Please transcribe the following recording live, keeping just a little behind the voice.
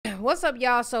What's up,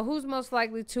 y'all? So who's most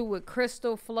likely to with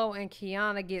Crystal, Flo, and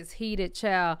Kiana gets heated,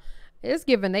 child? It's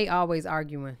given they always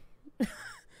arguing.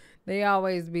 They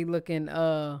always be looking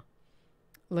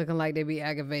like they be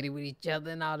aggravated with each other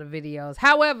in all the videos.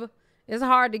 However, it's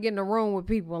hard to get in a room with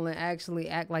people and actually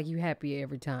act like you happy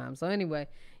every time. So anyway,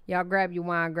 y'all grab your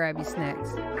wine, grab your snacks.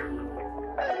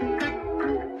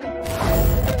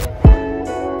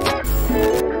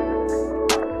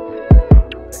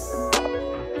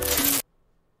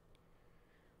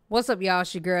 What's up, y'all?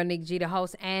 It's your girl, Nick G, the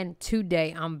host, and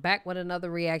today I'm back with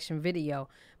another reaction video.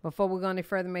 Before we go any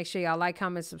further, make sure y'all like,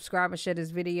 comment, subscribe, and share this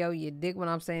video. You dig what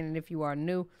I'm saying? And if you are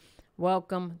new,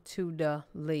 welcome to the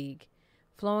league.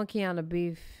 Flo and Kianna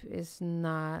beef is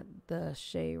not the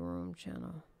Shade Room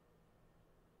channel.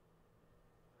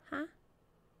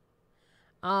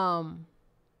 Huh?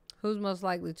 Who's most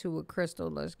likely to with Crystal?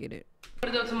 Let's get it.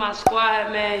 What up to my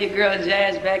squad, man? Your girl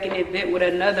Jazz back in it bit with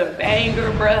another banger,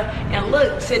 bruh. And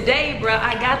look, today, bruh,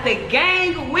 I got the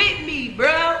gang with me,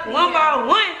 bruh. One by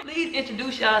one. Please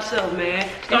introduce yourself, man.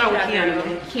 Start with Kianna,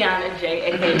 man. Kianna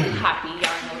J, aka Poppy. Y'all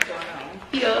know what's going on.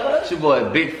 Yeah. It's your boy,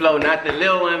 Big Flo, not the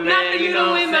little one, man. Not the you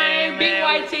know little what one, I'm man. saying, Big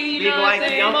white tee, you know what I'm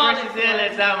saying? I'm Christian Sale,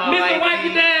 that's how my Mr. white Wipe tee.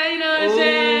 It Down, you know what I'm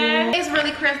saying? It's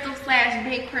really Crystal /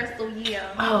 Big Crystal,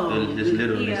 yeah. Oh, This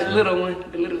little Yeah. the little one,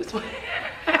 the littlest one.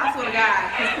 I swear to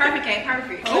God, because perfect ain't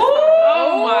perfect.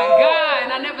 Oh my God,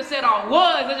 and I never said I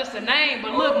was, it's just a name.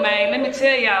 But look, man, let me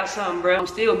tell y'all something, bro. I'm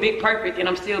still Big Perfect and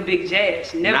I'm still Big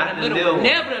Jazz. Never Not the the little one.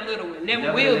 little Never the little one.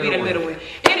 Never will be the little one.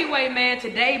 Anyway, man,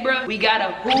 today, bro, we got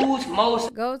a who's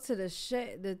most. Go to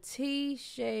the T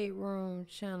Shade Room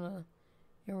channel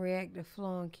and react to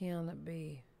Flo and Kianna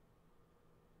beef.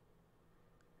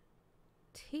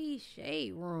 T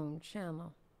Shade Room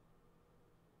channel.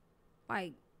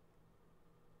 Like,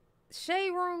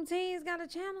 Shade Room Teens got a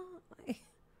channel? Like,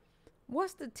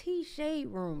 what's the T Shade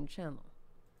Room channel?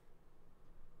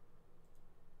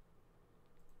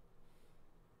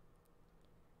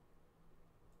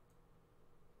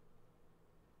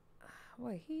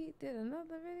 Wait, he did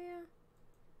another video?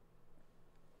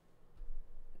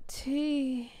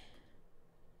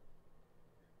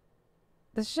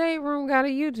 The Shade Room got a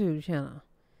YouTube channel.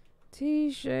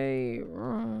 T Shade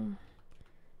Room.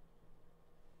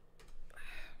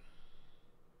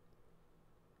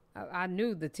 I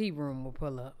knew the Tea Room would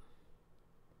pull up.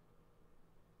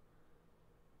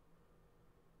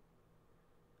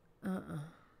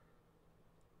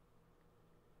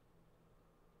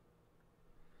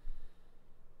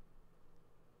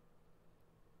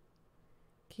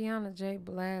 Kianna J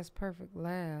blast perfect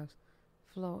laughs.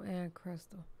 Flo and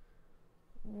Crystal.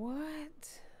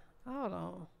 What? Hold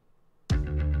on.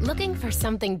 Looking for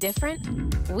something different?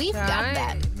 We've got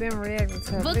that. Been reacting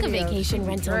to Book a vacation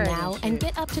rental now and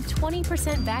get up to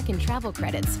 20% back in travel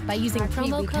credits by using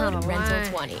promo code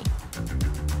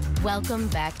RENTAL20. Welcome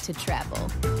back to travel.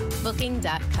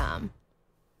 Booking.com.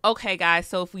 Okay, guys,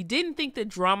 so if we didn't think the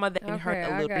drama that hurt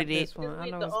a little bit,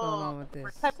 I know what's going on with this.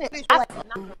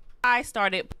 I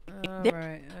started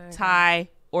Ty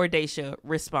or Daisha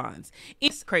responds.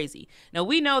 It's crazy. Now,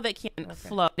 we know that Kianna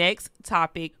Flo. Next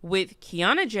topic with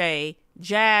Kianna J,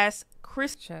 Jazz,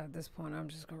 Crystal. At this point, I'm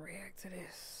just going to react to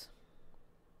this.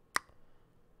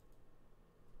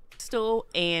 Crystal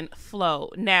and Flo.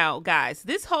 Now, guys,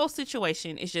 this whole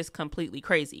situation is just completely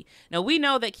crazy. Now, we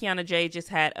know that Kianna J just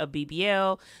had a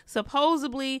BBL.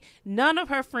 Supposedly, none of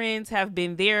her friends have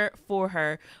been there for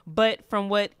her. But from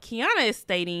what Kianna is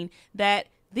stating, that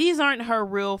these aren't her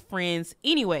real friends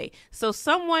anyway. So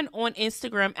someone on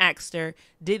Instagram asked her,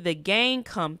 did the gang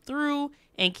come through?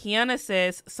 And Kianna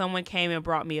says, someone came and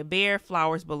brought me a bear,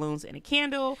 flowers, balloons, and a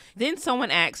candle. Then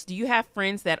someone asks, do you have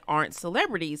friends that aren't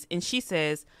celebrities? And she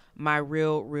says, my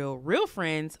real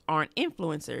friends aren't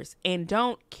influencers and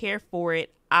don't care for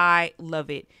it. I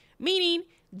love it. Meaning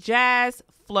Jazz,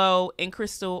 Flo, and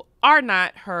Crystal are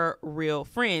not her real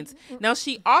friends. Now,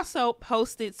 she also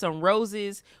posted some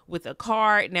roses with a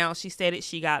card. Now, she stated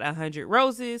she got 100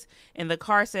 roses, and the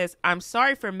card says, I'm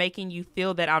sorry for making you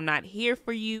feel that I'm not here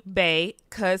for you, bae,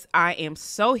 because I am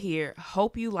so here.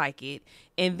 Hope you like it.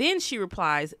 And then she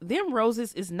replies, them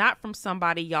roses is not from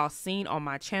somebody y'all seen on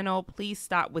my channel. Please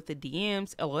stop with the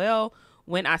DMs, LOL.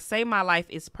 When I say my life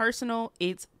is personal,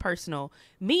 it's personal.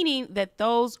 Meaning that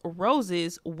those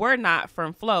roses were not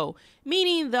from Flo.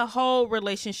 Meaning the whole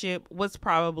relationship was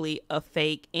probably a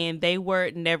fake and they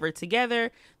were never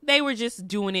together. They were just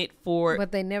doing it for...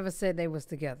 But they never said they was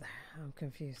together. I'm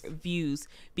confused. Views,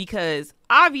 because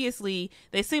obviously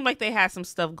they seem like they had some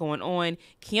stuff going on.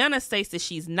 Kianna states that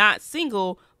she's not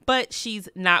single, but she's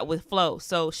not with Flo,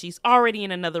 so she's already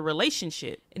in another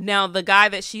relationship. Now, the guy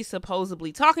that she's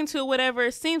supposedly talking to or whatever,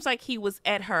 it seems like he was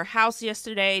at her house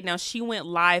yesterday. Now, she went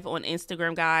live on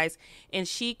Instagram, guys, and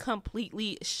she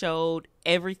completely showed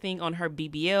everything on her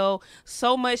BBL,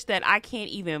 so much that I can't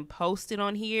even post it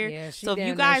on here. Yeah, so if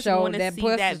you guys want to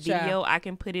see that video, I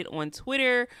can put it on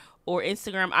Twitter or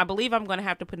Instagram. I believe I'm going to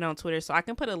have to put it on Twitter, so I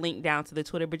can put a link down to the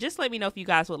Twitter, but just let me know if you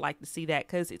guys would like to see that,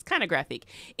 because it's kind of graphic.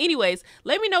 Anyways,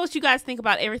 let me know what you guys think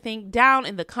about everything down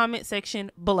in the comment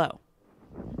section below.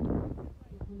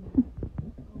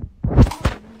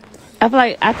 I feel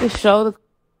like I could show the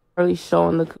really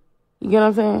showing the, you get what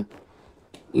I'm saying?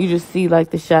 You just see like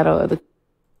the shadow of the,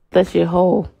 that shit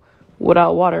whole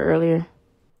without water earlier.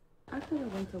 I could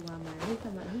have went to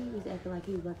Walmart. He was acting like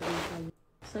he was about to be.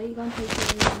 So you gonna take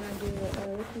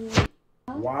it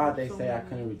why they say I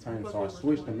couldn't return, so I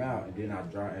switched them out and then I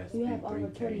dry ass. You have over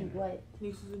 20 what?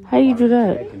 How you do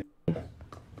that?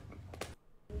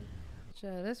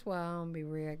 Sure, that's why I don't be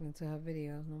reacting to her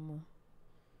videos no more.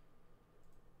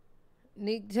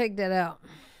 Need to take that out.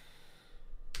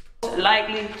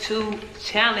 Likely to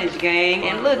challenge, gang.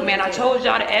 And look, man, I told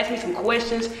y'all to ask me some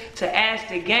questions to ask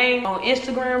the gang on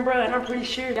Instagram, bro, and I'm pretty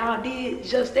sure y'all did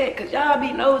just that, because y'all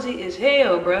be nosy as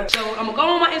hell, bro. So I'm gonna go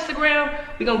on my Instagram,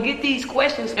 we gonna get these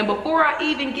questions, and before I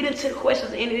even get into the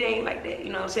questions, anything like that,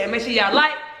 you know what I'm saying, make sure y'all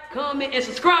like, comment, and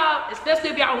subscribe, especially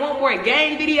if y'all want more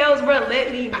gang videos, bro.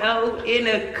 Let me know in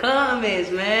the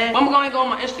comments, man. I'm gonna go on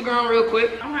my Instagram real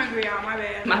quick. I'm hungry, y'all. My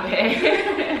bad. My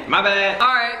bad. My bad. All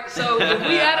right, so if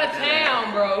we out of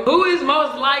town, bro, who is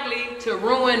most likely to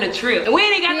ruin the trip? And we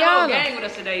ain't got the whole gang with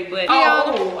us today, but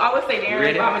Oh, I would say Darren,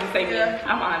 Really? but I'm gonna say me.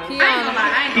 I'm honest.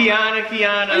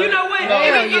 Kianna. you know what? No.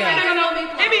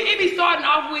 It be starting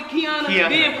off with Kianna.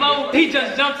 Then Flo, he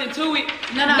just jumps into it.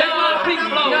 No. Pick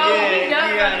Flo.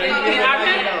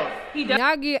 He does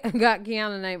Y'all got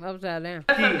Kiana's name upside down.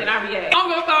 something I react. I'm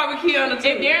gonna start with Kianna too.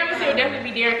 If Darren was here, it would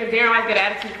definitely be Darren, because Darren always got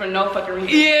attitude for no fucking reason.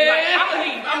 Yeah. Like, I'm a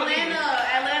leave.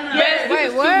 Atlanta. Yes, Wait,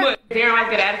 this is what? too much. Darren always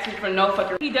got attitude for no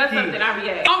fucking reason. He does something I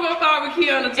react. I'm gonna start with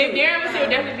Kianna too. If Darren was here, it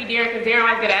would definitely be Darren, because Darren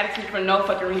always got attitude for no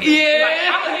fucking reason. Yeah. Like,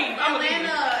 I'm a leave.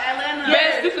 Atlanta.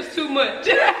 Yes, this is too much.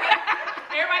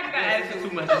 Everybody's got This attitude. is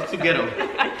too much. It's too ghetto.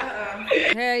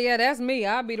 Hell yeah, that's me.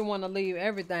 I'll be the one to leave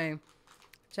everything.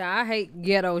 Child, I hate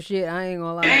ghetto shit. I ain't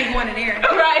gonna lie. I ain't going in there.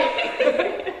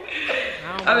 Right.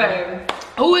 Okay.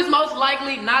 Who is most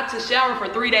likely not to shower for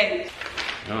 3 days?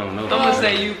 I don't know. I'm gonna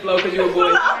say you, Flo, because you're a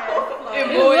boy.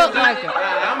 And You boys, look like it.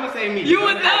 I'm gonna say me. you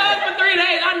a thug for 3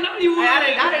 days. I know you would. I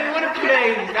didn't want a few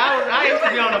days. I used to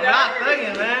be on the block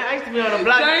thugging, man. I used to be on the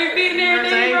block. Same fit and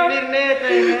everything, Same bro. fit and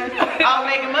everything, man. I was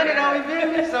making money though, you feel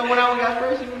me? So when I got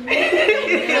first, it was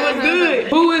It was good.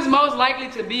 Who is most likely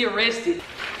to be arrested?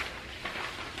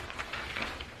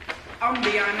 I'm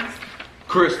gonna be honest.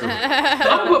 Crystal. I'm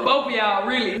gonna put both of y'all,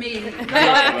 really. Me. Man,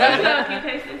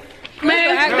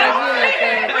 Act that's like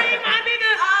you bring my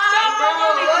nigga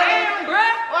on the cam,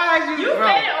 bruh. Why You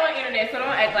said it on the internet, so don't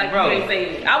act like Bro. you ain't say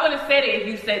it. I would have said it if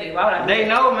you said it. Why would I? They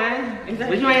know, man.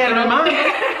 But you ain't had no mind.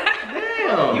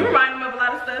 Damn. You remind them of a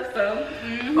lot of stuff, so.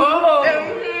 Oh.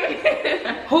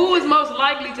 Who is most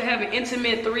likely to have an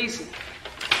intimate threesome?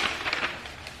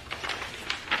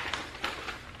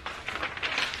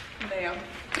 Damn.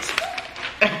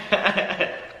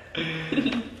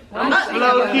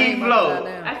 Flow, key flow.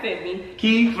 I said me.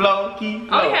 Key flow, key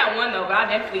flow. I only had one though, but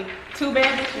I definitely too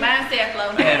bad. Mine said Flo.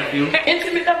 I had a few.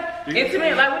 Intimate though?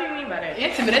 Intimate, like what do you mean by that?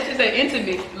 Intimate, that's just an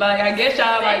intimate. Like, I guess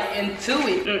y'all like into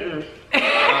it.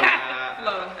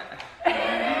 Flo.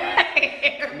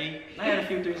 Me. I had a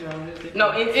few threesomes.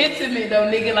 No, intimate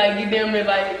though, nigga. Like, you damn near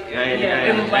like. I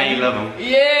ain't love them.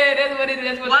 Yeah, that's what it is.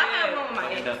 That's what Well, I it have is. one with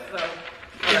my ex, so.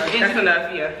 That's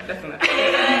enough, yeah. That's enough.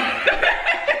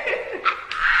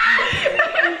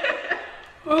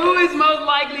 Who is most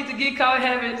likely to get caught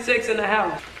having sex in the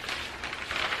house?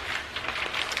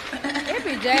 It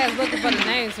be Jazz looking for the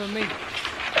names for me.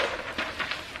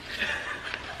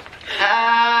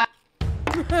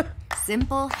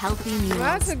 Simple, healthy meals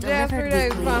Well, I took Jazz 3 delivered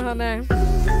days to weekly. find her name.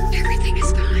 Everything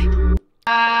is fine.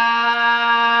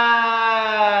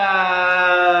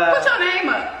 Put your name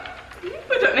up.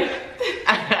 Put your name.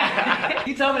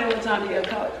 You told me that one time you got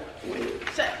caught.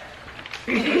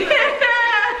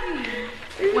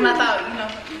 When I thought,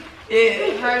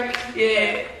 Yeah.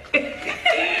 Yeah.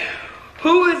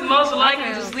 Who is most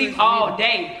likely to sleep all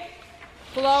day?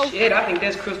 Flo. Shit, I think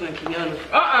that's Crystal and Kianna.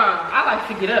 I like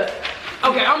to get up.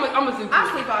 Okay, I'm gonna do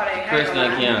I sleep all day. Crystal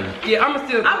and Kianna. Yeah, I'm gonna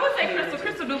still. I would say Crystal.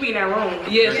 Crystal do be in that room.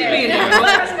 Yeah, she be in there.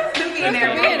 Crystal do be in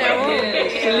that room. Yeah,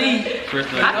 she leave.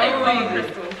 Crystal I and think Don't Flo leave.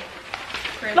 Crystal.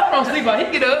 Flo don't sleep on.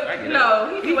 He get up.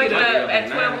 No, he wake up at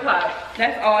 12 o'clock.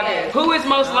 That's all that. Who is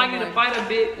most likely to fight a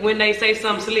bit when they say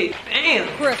something slick? Damn.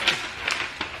 Crystal.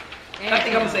 I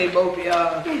think I'm gonna say both of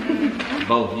y'all.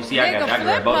 Both. You see, I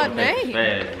got both the papers fast,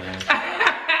 man.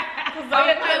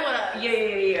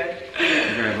 Yeah. I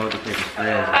got both the papers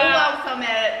fast. I was so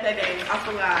mad that day. I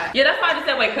forgot. Yeah, that's why I just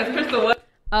said wait, cause Crystal was.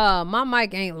 My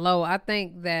mic ain't low. I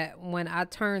think that when I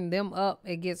turn them up,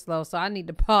 it gets low. So I need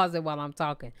to pause it while I'm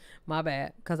talking. My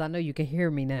bad, cause I know you can hear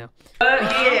me now.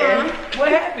 Yeah. What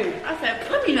happened? I said,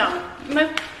 let me know.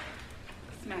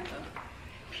 Smack her.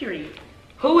 Period.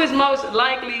 Who is most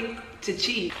likely to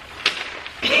cheat?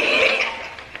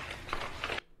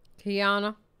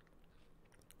 Kiana.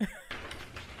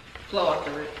 Flo off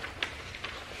the rip.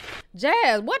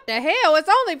 Jazz, what the hell? It's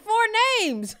only 4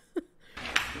 names.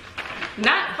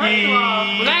 Not first of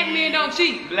all, black men don't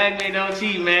cheat. Black men don't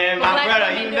cheat, man. My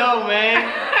brother, you know, man.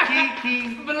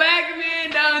 Kiki. Black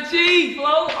men don't cheat. Flo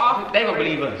off. They gonna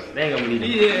believe us. They ain't gonna believe us.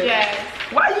 Yeah. Yes.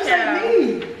 Why you say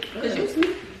me? Cause you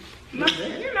sleep.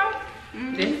 You know.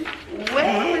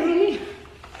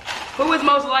 Who is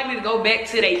most likely to go back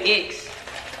to their ex?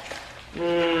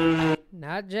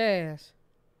 Not Jazz.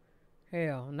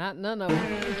 Hell, not none of them.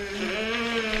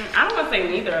 I don't want to say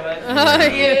neither of us.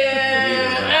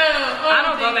 Yeah. I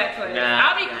don't go back to it.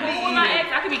 I'll be cool with my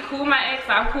ex. I can be cool with my ex.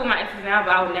 I'm cool with my exes now,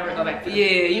 but I would never go back to it.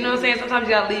 Yeah, you know what I'm saying? Sometimes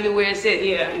you gotta leave it where it's at.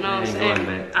 Yeah. You know what I'm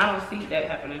saying? I don't see that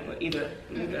happening with either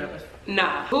of us.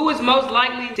 Nah. Who is most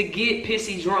likely to get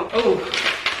pissy drunk? Oh,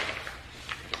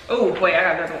 wait, I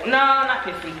got another one. No, not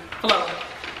Pissy. Flo.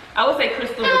 I would say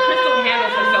Crystal, but Crystal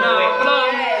handles herself well. Flo.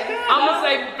 I'm gonna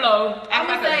say Flo. I'm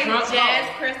gonna say Jazz,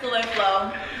 Crystal, and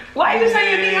Flo. Why you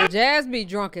saying me? Jazz be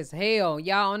drunk as hell.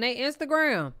 Y'all on their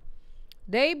Instagram.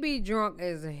 They be drunk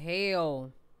as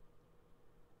hell.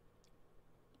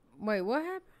 Wait, what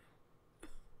happened?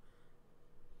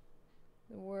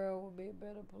 The world would be a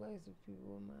better place if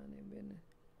people would mind their business.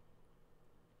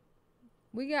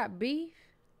 We got beef.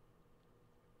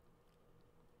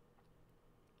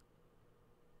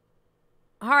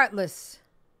 Heartless.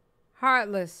 I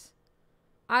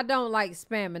don't like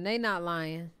spamming. They not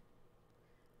lying.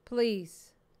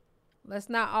 Please. Let's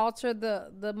not alter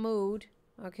the mood.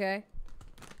 Okay.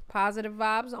 Positive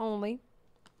vibes only.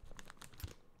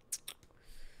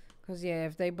 Cause yeah,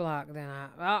 if they block, then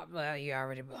well, you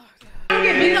already blocked.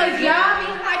 Because y'all be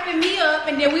hyping me up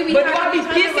and then we be But do I be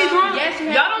pissy drunk? Yes, you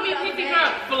y'all don't be pissy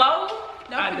drunk. Flo?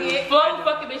 Don't forget. Flo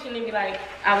fuck a bitch and then be like,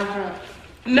 I was drunk.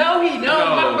 No, he don't.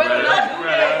 My brother don't do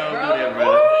that,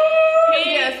 bro.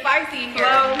 He is spicy here.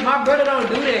 My brother don't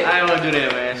do that. I don't do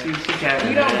that, man. She capping.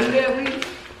 We don't do that. We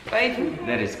faithful.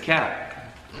 That is cap.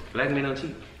 Black men don't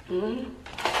cheat.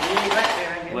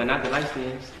 Well, not the light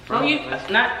skins. Oh, you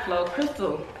not Flo,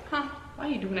 Crystal. Huh? Why are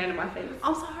you doing that in my face?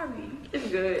 I'm sorry. It's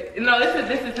good. No,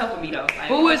 this is tough for me though. Like,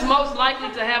 who is most likely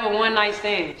to have a one-night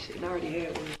stand? Shit, I already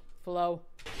had one. Flo.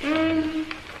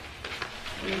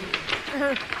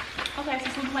 Okay,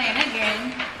 since we're playing that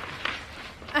game.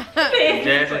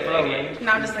 Jazz and Flo, man.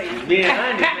 No, I'm just saying. Being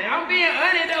honest, man. I'm being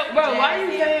honest though, bro. Why you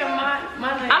saying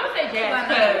my name? I'm gonna say Jazz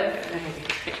because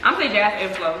I'm gonna say Jazz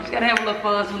and Flo. You gotta have a little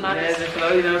fun sometimes. Jazz and Flo,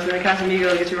 you know what I'm saying?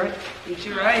 Casamigos get you right. Get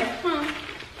you right.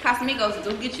 Casamigos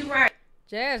do get you right.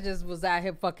 Jazz just was out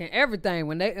here fucking everything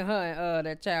when her and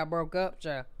that child broke up,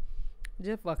 child.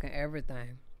 Just fucking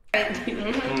everything.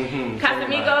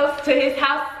 Casamigos to his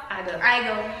house, I go.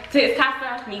 To his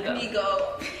casa, me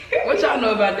go. What y'all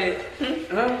know about that?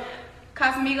 Huh?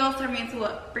 Casamigos turned me into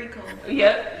a freako.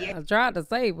 Yep. I tried to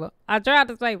save her.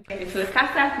 To his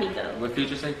casa, me go. What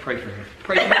Future say? Pray for her.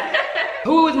 Pray for her.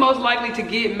 Who is most likely to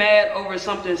get mad over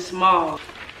something small?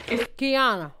 It's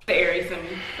Kiana. The Aries in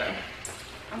me, so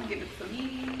I'm gonna give it to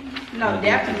me. No,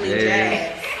 definitely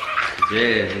Jazz.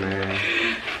 Jazz, man.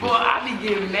 Boy, I be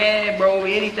getting mad, bro, over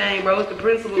anything, bro. It's the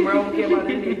principal, bro. I don't care about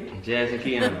anything. Jazz and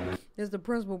Kiana, man. It's the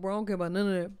principal, bro. I don't care about none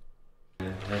of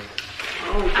that.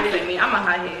 I say me, I'm a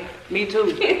hothead. Me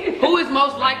too. Who is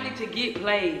most likely to get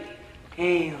played?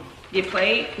 Damn. Get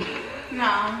played?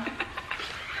 No.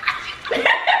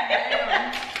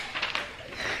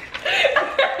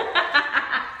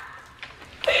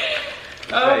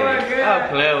 Oh my God. I'll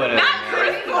play with her. Not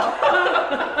Crystal.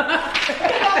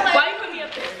 Why you put me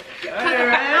up there? I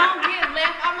don't get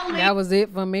left. I'm a That was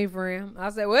it for me, friend.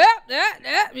 I said, well,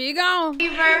 you gone.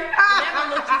 Good,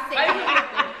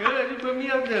 you put me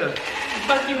up there.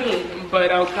 Fuck you mean?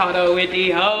 But I'm caught up with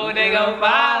the hoe, they gon'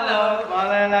 follow.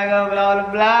 Falling like a blow the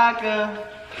blocker.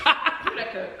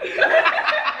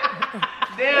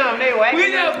 Damn, they whacking.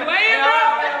 We just playing,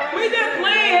 bro. We just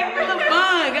playing, having some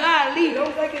fun. Golly,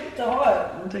 don't take it to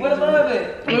heart. What a love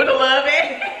it. What a love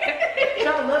it.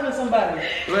 Try to like loving somebody?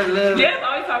 What love? Jazz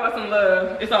always talk about some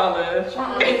love. It's all love.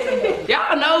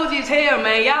 Y'all nosy as hell,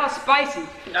 man. Y'all spicy.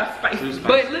 That's spicy.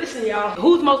 But listen, y'all.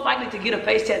 Who's most likely to get a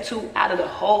face tattoo out of the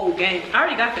whole game? I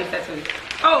already got face tattoos.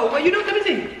 Oh, well, you do? Let me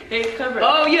see. It's covered.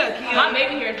 Oh, yeah, Kiana. My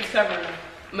baby hair is covering.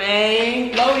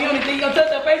 Man, Lo, you only think you gonna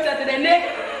touch her face after that neck?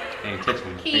 Ain't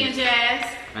touching me. Key and Jazz.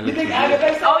 You think I get a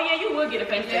face tattoo? Oh yeah, you would get a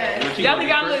face tattoo. Y'all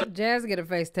think I look? Jazz get a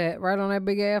face tat right on that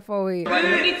big ass forehead.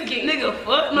 You need to get Nigga,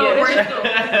 fuck no. Yeah, Crystal.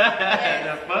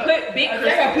 Put big I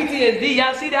crystal. got PTSD.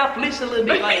 Y'all see that? I flinched a little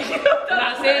bit like when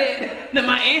I said that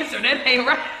my answer, that ain't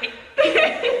right.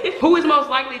 Who is most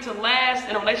likely to last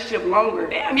in a relationship longer?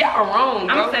 Damn, y'all wrong,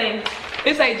 bro. I'm saying.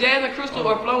 It's like Jazz and Crystal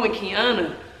or Flo and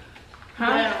Kiana.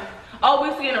 Huh? Oh,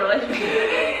 we're still in a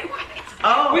relationship.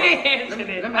 Oh, we ain't answering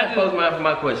it. Let me pose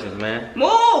my questions, man.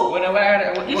 Move!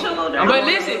 You should go down. But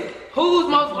listen, who's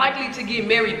most likely to get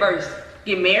married first?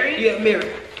 Get married? Yeah,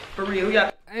 married. For real, who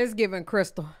y'all It's giving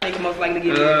Crystal. think most likely to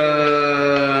get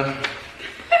married?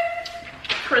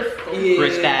 Crystal.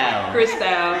 Yeah. Crystal.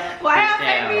 Why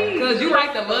Crystal. Cause you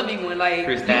like the lovey one, like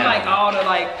Crystal. you like all the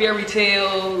like fairy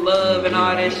tale love and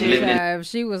all that shit. If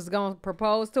she was gonna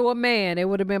propose to a man, it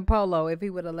would have been Polo if he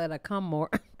would have let her come more.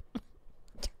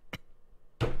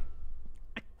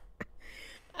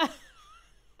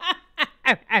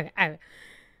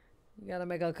 You gotta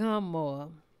make her come more.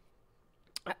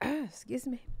 Excuse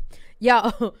me.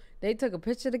 Y'all, they took a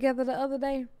picture together the other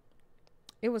day.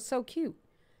 It was so cute.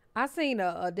 I seen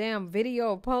a damn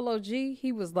video of Polo G.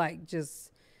 He was like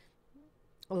just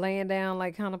laying down,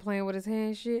 like kind of playing with his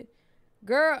hand shit.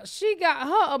 Girl, she got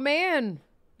her a man,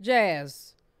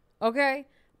 Jazz. Okay?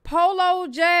 Polo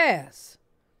Jazz.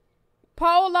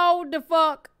 Polo the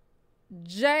fuck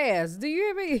Jazz. Do you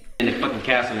hear me? In the fucking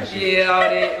castle and shit. Yeah, all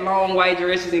that long white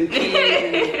dresses and kids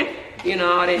and you know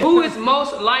all that. Who is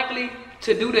most likely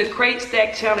to do the crate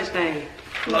stack challenge thing?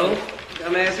 Flo?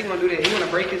 Dumbass, he wanna do that. He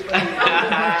wanna break his fucking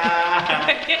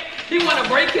he wanna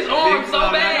break his arm so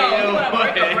bad. He wanna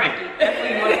break a bracket. That's what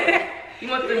he wants. He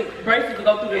wants the braces to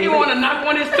go through the He wanna knock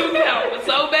one of his tooth out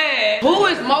so bad. Who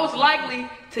is most likely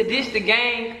to ditch the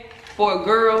gang for a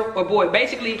girl or boy?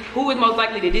 Basically, who is most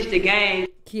likely to ditch the gang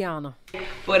Kiana.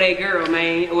 for their girl,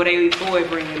 man, or their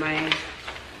boyfriend, man?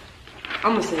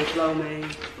 I'm gonna say Flo, man.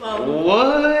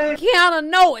 What? Kiana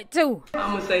know it too.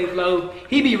 I'm gonna say Flo.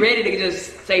 He be ready to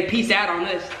just say peace out on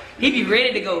us. He be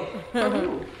ready to go.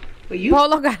 For you?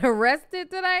 Polo got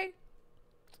arrested today?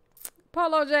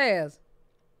 Polo Jazz.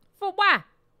 For why?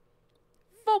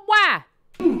 For why?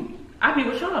 I be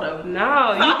with y'all though.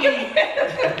 No, you be.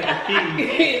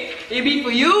 It be for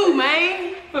you,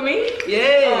 man. For me?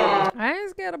 Yeah. I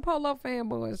ain't scared of Polo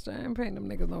fanboys. I ain't paying them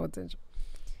niggas no attention.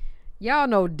 Y'all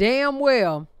know damn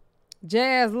well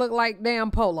Jazz look like damn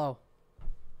Polo.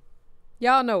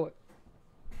 Y'all know it.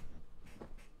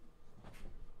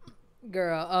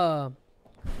 Girl,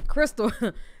 Crystal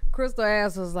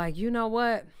ass was like, you know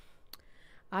what?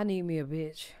 I need me a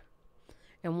bitch.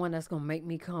 And one that's gonna make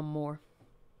me come more.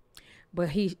 But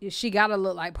she gotta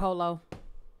look like Polo.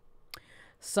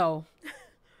 So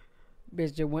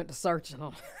bitch just went to searching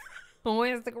on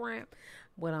Instagram.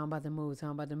 What I'm about to move to.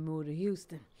 I'm about to move to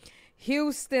Houston.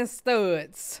 Houston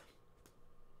Studs.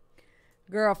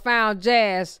 Girl found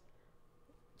Jazz.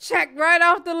 Checked right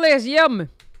off the list. Yummy.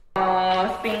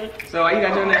 Stink. So why you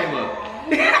got your name up?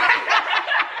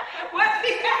 What's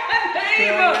the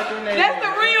name of? That's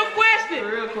the real question. The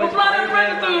real Who question. brought that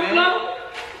record through, Flo?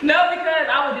 No, because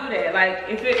I would do that. Like,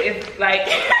 if like.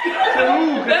 So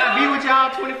who? Cause I be with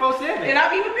y'all 24/7. And I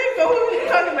be with you, so who are you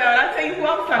talking about? I tell you who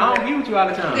I'm talking about. I don't be with you all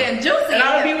the time. Yeah, Juicy. And I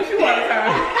don't be with you all the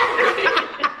time.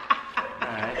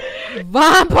 Alright.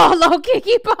 Von Polo,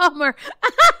 Kiki Palmer.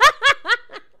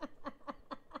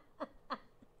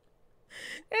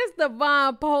 It's the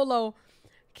Von Polo,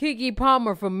 Kiki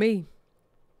Palmer for me.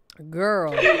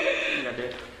 Girl. You got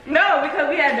that? No, because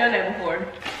we had done that before.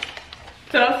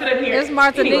 So don't sit up here. It's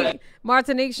Martinique. Anyway.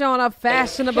 Martinique showing up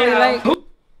fashionably late. Who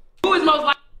is most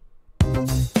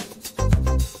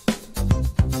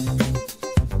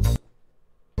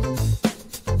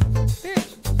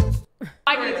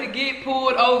likely to get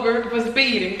pulled over for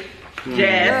speeding?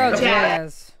 Jazz. Girl,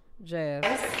 Jazz. Jazz.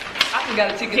 I just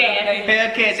got a ticket the other day.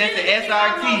 Hellcat, that's the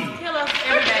SRT. Kill us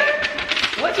every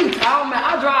day. What you talking about?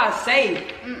 I drive safe.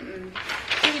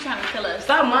 She be trying to kill us.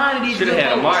 Stop minding these Should have good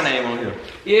had folks. my name on here.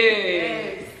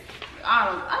 Yeah.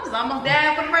 I was almost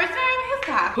died for the first time in his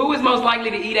car. Who is most likely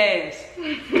to eat ass?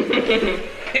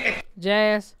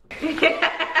 Jazz.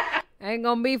 Ain't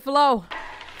gonna be Flo.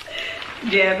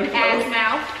 Jazz and ass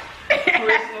mouth.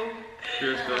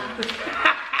 Crystal.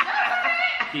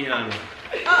 Kiana.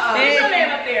 Put your name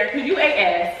up there, because you ate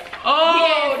ass.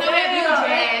 Oh, so have you,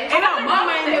 Jazz. And our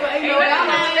mama ain't never ate no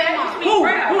ass. Who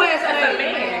asked that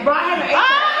man? Bro, I haven't ate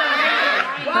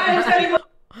that.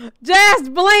 Jazz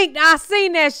blinked. I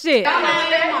seen that shit. Who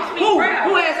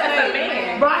asked that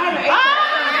man? Bro, I haven't ate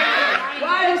that.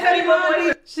 Why you say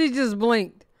money? She just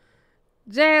blinked.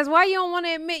 Jazz, why you don't want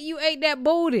to admit you ate that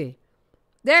booty?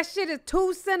 That shit is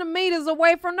 2 centimeters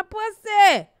away from the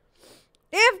pussy.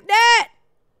 If that.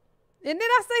 And did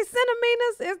I say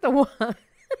centimeters? It's the one.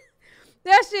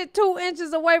 That shit 2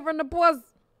 inches away from the pussy.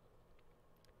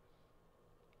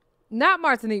 Not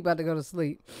Martinique about to go to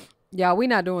sleep. Y'all, we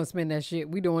not doing spin that shit.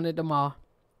 We doing it tomorrow.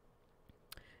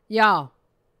 Y'all.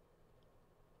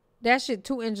 That shit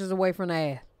 2 inches away from the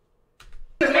ass.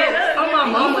 Oh, my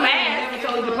mama never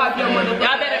told you to pop your mother.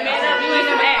 Y'all better man up. You ain't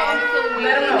never asked.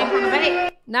 Let them know.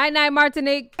 Night night,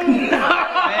 Martinique. Oh,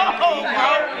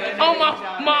 my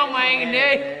mama ain't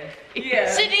there.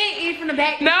 Yeah. She did eat from the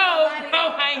back. No,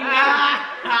 I ain't there.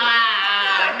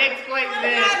 Next question.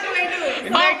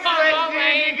 Next question,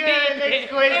 nigga. Next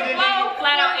question.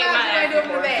 Flat out ate my ass.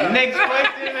 Next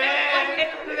question,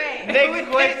 man. Next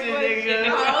question, nigga.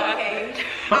 Oh, okay.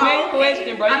 Next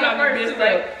question, bro. You I'm the gotta be first, this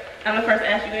right? I'm the first to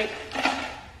ask you that.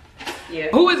 Yeah.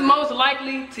 Who is most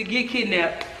likely to get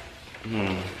kidnapped?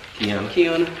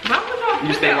 Kianna.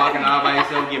 You stay walking all by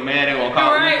yourself, get mad, they won't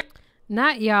call me.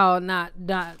 Not y'all,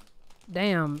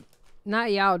 damn.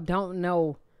 Not y'all don't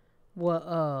know what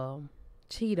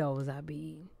Cheetos I be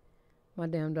eating. My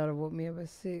damn daughter woke me up at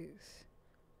 6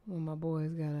 when my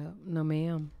boys got up. No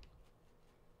ma'am.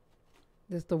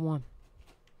 This the one.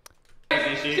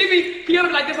 She be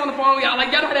like this on the phone, y'all.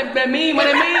 Like, y'all know that meme, what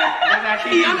that meme?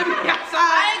 Kianna be outside.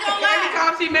 I ain't gonna lie. Every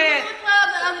time she mad.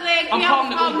 The other day, I'm calling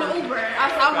the Uber.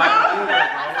 I saw her.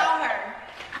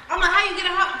 I'm like, how you get a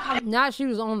hot? Now she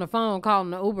was on the phone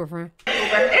calling the Uber friend.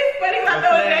 It's funny because I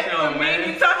know exactly what man.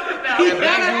 you talking about. That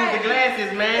black dude with the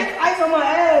glasses, man. Ice on my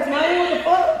ass, man.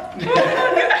 What the fuck?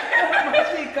 My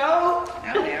shit cold.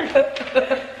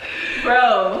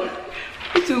 Bro.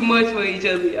 Too much for each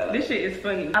other, y'all. This shit is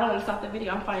funny. I don't want to stop the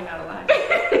video. I'm finding out a lot.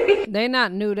 They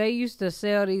not new. They used to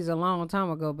sell these a long time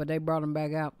ago, but they brought them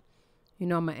back out. You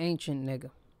know, I'm an ancient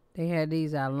nigga. They had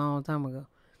these out a long time ago.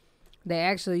 They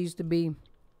actually used to be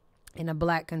in a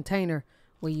black container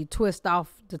where you twist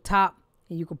off the top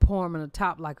and you could pour them in the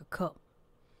top like a cup.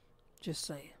 Just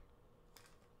saying.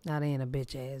 Now they in a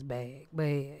bitch ass bag. But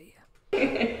yeah.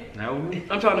 No.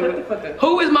 I'm trying to.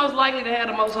 Who is most likely to have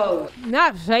the most hoes?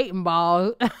 Not Satan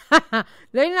balls.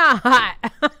 They not hot.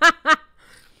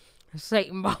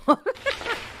 Satan balls.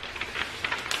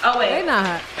 Oh, wait. They not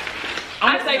hot.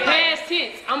 I'm gonna say past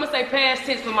tense. I'm gonna say past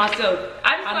tense for myself.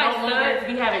 I just like studs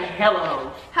be having hella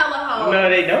hoes. Hella hoes. No,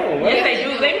 they don't. Yes, they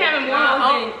do. They be having more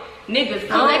hoes than niggas.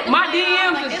 My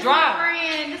DMs is dry.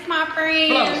 This my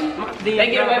friend.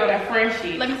 They get away with that friend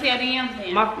shit. Let me see your DMs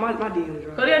then. My DMs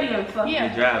dry. Go to your DMs. Yeah.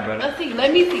 You dry, brother. Let's see.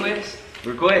 Let me see.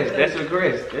 Request. That's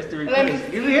request. That's the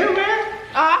request. You hear, man?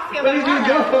 Oh, I see What is you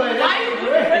doing? Why you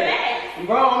doing that?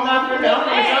 Bro, I'm not finna. I'm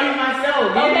gonna show you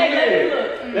myself.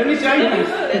 Okay, Let me show you.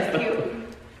 That's cute.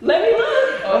 Let me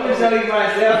look. I'm gonna show you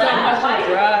myself. My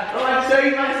shit dry. I'm gonna show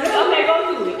you myself. Okay, go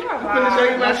to it. I'm gonna show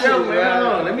you myself, man.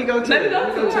 Hold on. Let me go to it. Let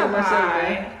me go to it myself,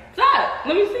 man. Stop.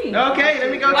 Let me see. Okay,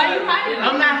 let me go to Why it. you hiding?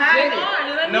 I'm not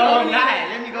hiding. No, I'm not.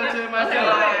 Let me go to it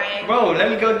myself. Bro, let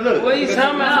me go look. What are you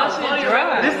talking about? My shit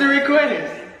dry. This is the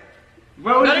request.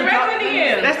 Bro, Go to regular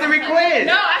DM. That's the request.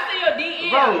 No, I see your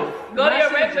DM. Bro, go to your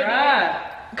regular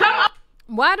DM. Come on.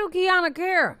 Why do Kianna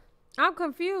care? I'm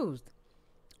confused.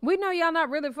 We know y'all not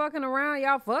really fucking around.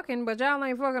 Y'all fucking, but y'all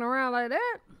ain't fucking around like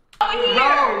that. Over here.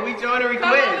 Bro, we joined the request.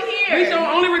 Come over here. We don't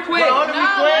only request. Bro, on the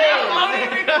request. Only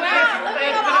request. Look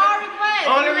at all requests.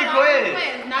 On the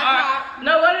request. Not top.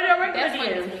 No, go to your regular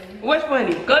DM. What's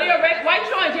funny? Go to your regular. Why you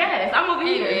showing Jazz? I'm over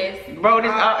here. Bro,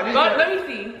 this Let me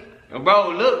see.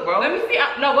 Bro, look, bro. Let me see.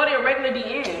 No, go to your regular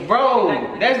DM.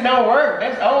 Bro, that's no work.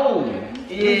 That's old. Yeah.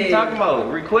 What you talking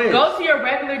about? Request. Go to your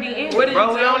regular DM. What is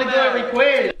Bro, we only doing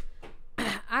request.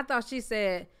 I thought she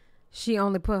said she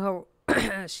only put her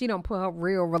she don't put her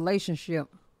real relationship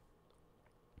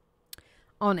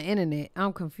on the internet.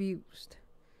 I'm confused.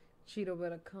 Cheeto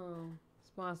better come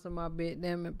sponsor my bit.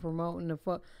 Damn it, promoting the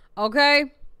fuck.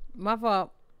 Okay, my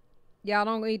fault. Y'all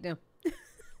don't eat them.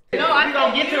 No, I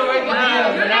gonna get to it right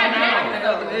now. You're not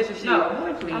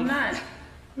No, I'm not.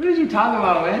 What are you talking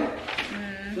about, man?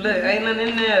 Look, ain't nothing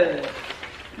in there.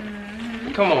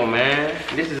 Come on, man.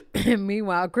 This is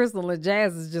Meanwhile, Crystal and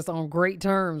Jazz is just on great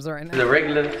terms right now. the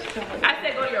regular. I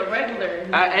said go to your regular.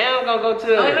 I am gonna go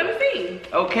to. Okay, let me see.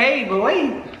 Okay, but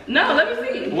wait. No, let me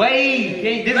see. Wait.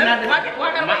 This is not the. Why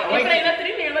can't I wait? If it ain't nothing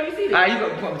in here, let me see Alright, you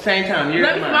go same time.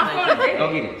 Let me, my phone is dead.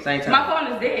 Go get it. Same time. My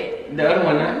phone is dead. The other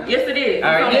one, huh? Yes, it is.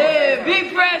 Alright. Yeah,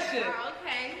 big pressure.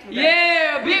 Okay.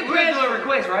 Yeah, big We're gonna do a pressure.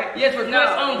 request, right? Yes,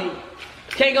 request only.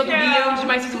 Can't go through DMs. You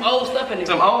might see some old stuff in it.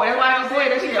 Some old. That's why I'm saying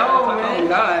that shit old, Oh man.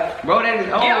 God. Bro, that is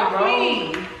old,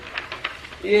 bro.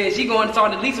 Yeah, she going to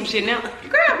start to delete some shit now.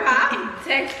 Grandpa, I'm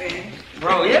texting.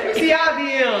 Bro, let me see y'all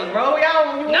DMs, bro.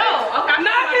 Y'all. No, okay.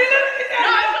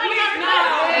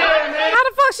 How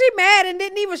the fuck she mad and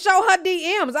didn't even show her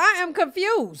DMs? I am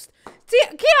confused.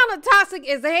 Kianna toxic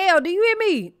as hell. Do you hear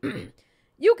me?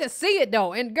 You can see it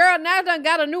though. And girl, now done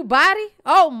got a new body.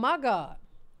 Oh my God.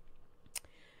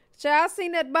 Child, I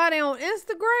seen that body on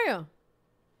Instagram.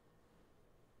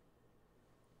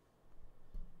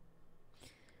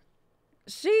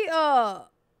 She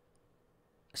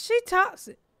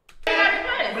toxic.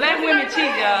 Black women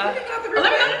cheat, y'all.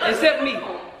 Except me.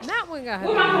 Not when got her.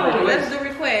 Where's my phone? Let's do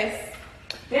request.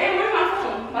 Damn, where's my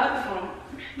phone? My other phone.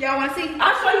 Y'all want to see?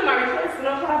 I'll show you my request.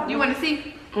 No problem. You want to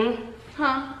see?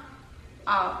 Huh?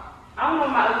 Oh. I don't know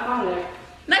my other phone there.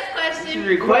 Next question.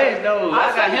 Request though.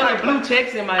 I got hella blue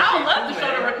checks in my shit. I would love to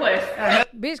show the request.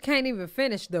 Bitch can't even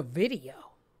finish the video.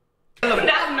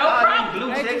 That's no problem.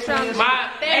 Blue checks. That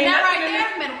right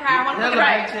there, middle cry. I want to Hella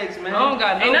cry. blue checks, man. I don't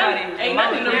got nobody. Ain't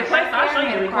nothing to request. I'll show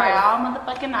you the request. All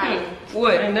motherfucking night.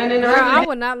 What? Ain't nothing in the Girl, I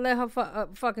would not let her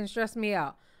fucking stress me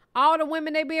out. All the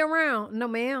women they be around, no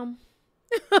ma'am.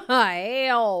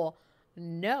 Hell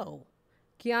no.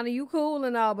 Kianna, you cool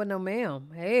and all, but no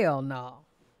ma'am. Hell no.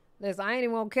 Listen, I ain't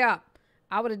even gonna cap.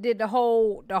 I would have did the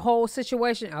whole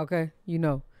situation. Okay, you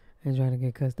know, I ain't trying to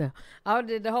get cussed out. I would have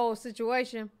did the whole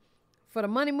situation for the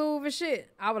money move and shit.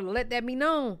 I would have let that be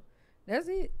known. That's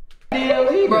it. Bro,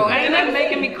 ain't nothing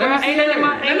making me cry. Ain't nothing in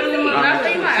my.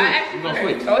 We gonna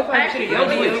switch. Oh, if I actually We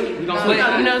gonna switch. We gonna switch. You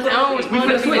know what I'm saying? I don't respond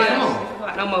finna to switch. people. Come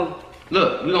on. No more.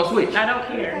 Look, we gonna switch. I don't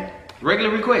care.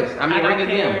 Regular request. I mean regular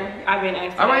DM. I've been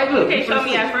asking. All right, look. Okay, we show finna me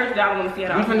switch. at first. I want to see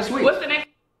it all. We finna switch. What's the next?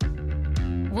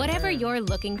 Whatever you're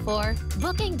looking for,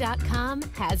 Booking.com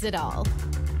has it all.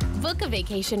 Book a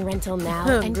vacation rental now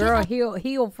and Girl, get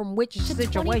heal from which to 20%.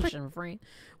 situation, friend?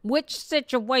 Which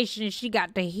situation she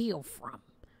got to heal from?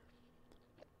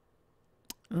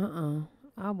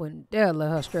 I wouldn't dare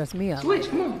let her stress me out. Switch,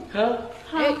 come on. Huh?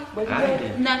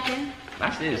 Nothing.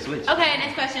 I said switch. Okay,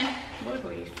 next question.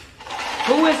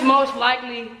 Who is most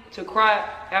likely to cry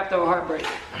after a heartbreak?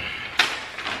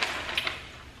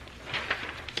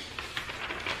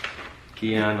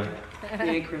 Kianna.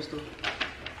 Yeah, Crystal.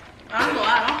 I'm gonna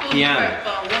lie, I'm feeling Kianna.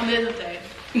 for 1 business day.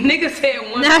 Nigga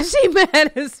said one. Now she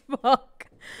mad as fuck.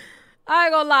 I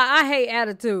ain't gonna lie. I hate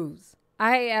attitudes.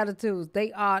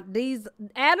 These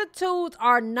attitudes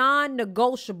are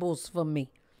non-negotiables for me.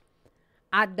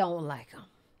 I don't like them.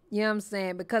 You know what I'm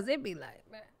saying? Because it be like,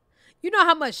 man, you know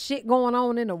how much shit going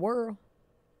on in the world?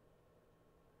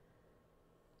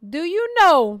 Do you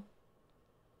know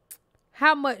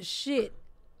how much shit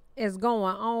is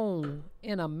going on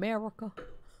in America?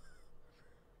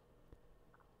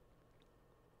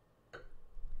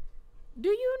 Do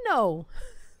you know?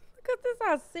 Because this is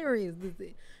how serious this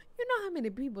is. You know how many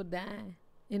people die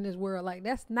in this world? Like,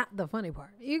 that's not the funny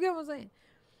part. You get what I'm saying?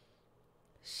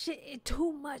 Shit, it's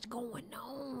too much going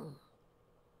on.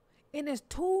 And there's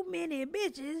too many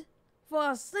bitches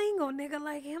for a single nigga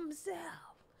like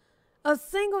himself. A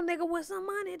single nigga with some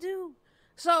money, too.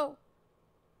 So,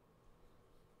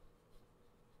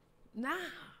 nah,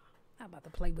 I'm about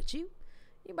to play with you.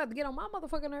 You about to get on my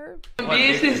motherfucking nerves.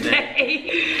 Business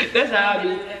day. That's how I be.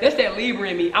 That's that Libra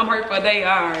in me. I'm hurt for they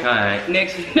are. All right.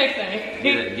 Next thing. Get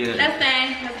it. Next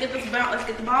thing, let's get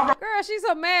the ball rolling. Girl, she's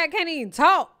so mad, can't even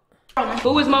talk.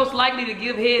 Who is most likely to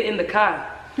give head in the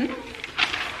car?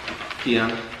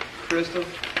 Kianna. Crystal.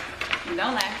 Don't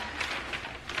lie.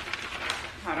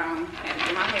 Hold on, I had to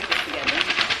get my papers together.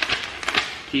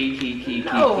 Key.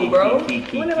 No, bro.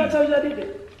 When have I told you I did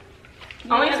it?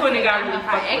 Only when it got really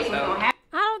fucked with, though.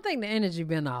 I don't think the energy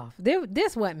been off.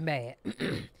 This wasn't bad.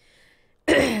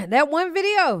 That one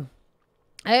video,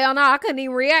 hell no, I couldn't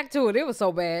even react to it. It was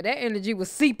so bad. That energy was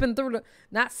seeping through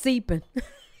not seeping.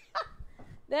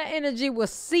 That energy was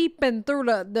seeping through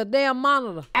the damn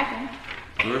monitor.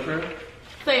 Fur.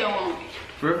 Say it won't.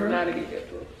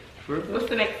 What's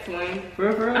the next one?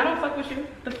 I don't fuck with you.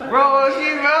 The fuck? Bro, why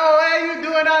are you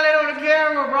doing all that on the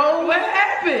camera, bro? What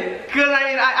happened? Cause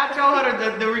I told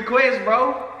her the request,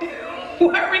 bro.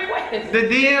 What request? The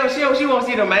DM, she won't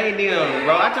see the main DM,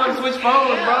 bro. I told her to switch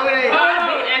phones, bro. It ain't.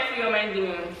 I didn't ask you your main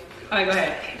DMs. Alright, go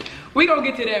ahead. We gonna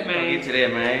get to that, man. Get to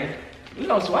that, man. We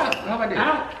gonna swap. How about that?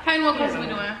 How many more questions we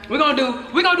doing? We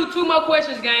gonna do 2 more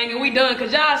questions, gang, and we done.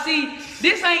 Cause y'all see,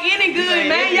 this ain't any good, ain't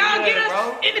man. any Y'all good, get us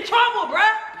bro. into trouble,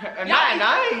 bruh.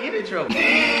 I ain't get in trouble.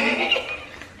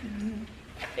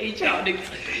 Hey, y'all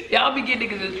niggas. Y'all be getting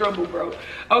niggas in trouble, bro.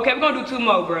 Okay, we're gonna do 2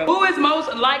 more, bro. Who is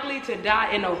most likely to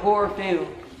die in a horror film?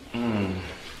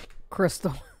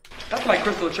 Crystal. That's like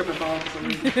Crystal tripping phone for some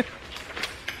reason.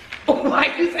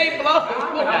 Why you say FLO?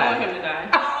 I want him to die.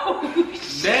 Oh,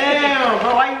 shit. Damn,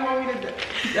 bro, why you want me to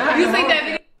die? You think that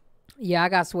video? Yeah, I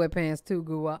got sweatpants too,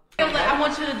 Goo Up. I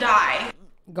want you to die.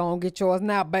 Go on, get yours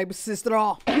now, baby sister.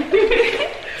 Off.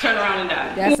 Turn around and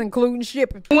die. That's including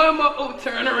shipping. One more. Oh,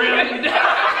 turn around and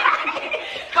die.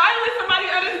 Finally, somebody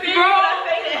understands Bro, when I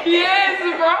say that. yes,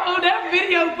 bro. That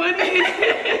video funny.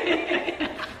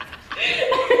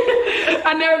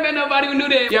 I never met nobody who knew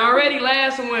that. Y'all ready?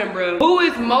 Last one, bro. Who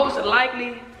is most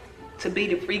likely to be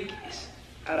the freakiest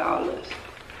out of all of us?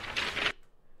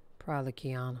 Probably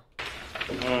Kiana.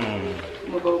 I'm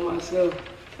gonna go with myself.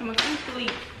 I'm gonna go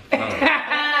sleep.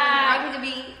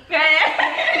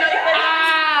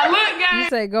 Ah, look, guys. You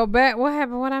say go back. What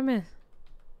happened? What I missed?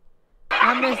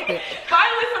 I missed it.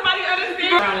 Finally, somebody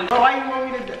understands. Bro, why you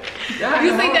want me to die?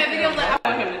 You think that video? I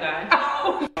want him to die.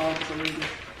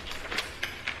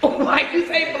 Why you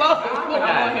say FLO? I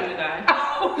want him to die.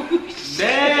 Oh, shit.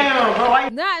 Damn, bro, why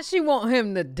Not she want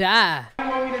him to die. you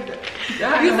want me to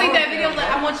die? You think that video?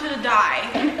 I want you to die.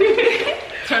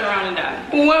 Turn around and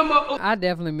die. One more. Oh, I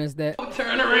definitely missed that.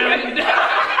 turn around and die.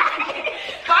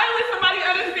 Finally, somebody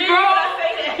understands Bro, when I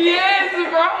say that. yes,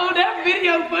 bro. That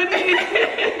video funny.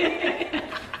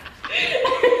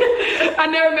 I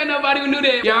never met nobody who knew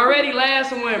that. Y'all ready?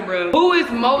 Last one, bro. Who is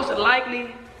most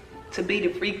likely to be the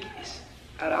freakiest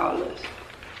out of all of us?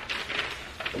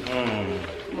 I'm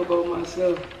gonna go with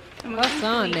myself. Her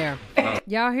son there.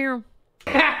 Y'all hear him?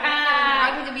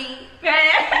 I need to be.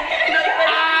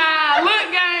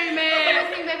 Look, gang, man.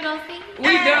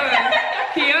 We done.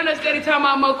 Kianna steady talking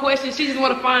about more questions. She just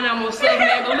want to find out more stuff,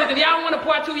 man. But look, if y'all want a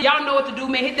part 2, y'all know what to do,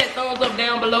 man. Hit that thumbs up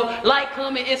down below. Like,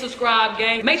 comment, and subscribe,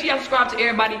 gang. Make sure y'all subscribe to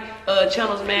everybody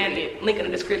channels, man. Link in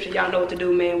the description. Y'all know what to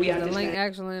do, man. We out The this link thing.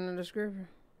 actually in the description.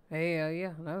 Hell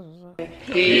yeah, that's what's up.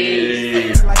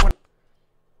 Peace.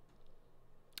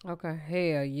 Okay,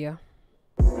 hell yeah.